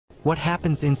What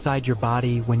happens inside your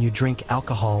body when you drink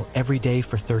alcohol every day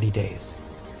for 30 days?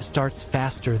 It starts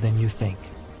faster than you think.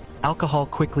 Alcohol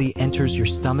quickly enters your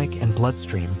stomach and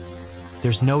bloodstream.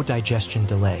 There's no digestion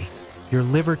delay. Your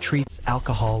liver treats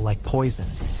alcohol like poison.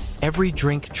 Every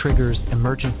drink triggers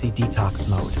emergency detox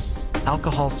mode.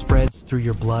 Alcohol spreads through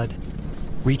your blood,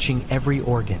 reaching every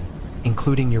organ,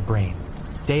 including your brain.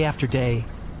 Day after day,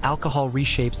 alcohol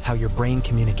reshapes how your brain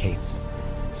communicates.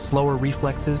 Slower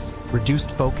reflexes,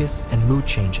 reduced focus, and mood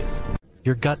changes.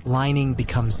 Your gut lining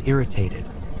becomes irritated.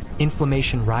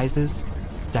 Inflammation rises,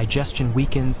 digestion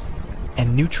weakens,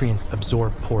 and nutrients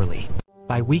absorb poorly.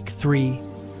 By week 3,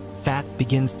 fat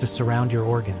begins to surround your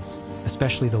organs,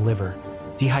 especially the liver.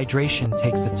 Dehydration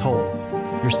takes a toll.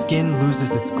 Your skin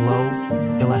loses its glow,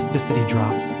 elasticity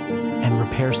drops, and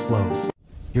repair slows.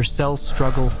 Your cells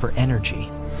struggle for energy.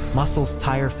 Muscles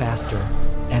tire faster,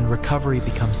 and recovery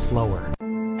becomes slower.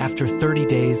 After 30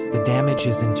 days, the damage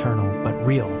is internal but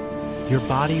real. Your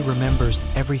body remembers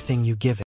everything you give it.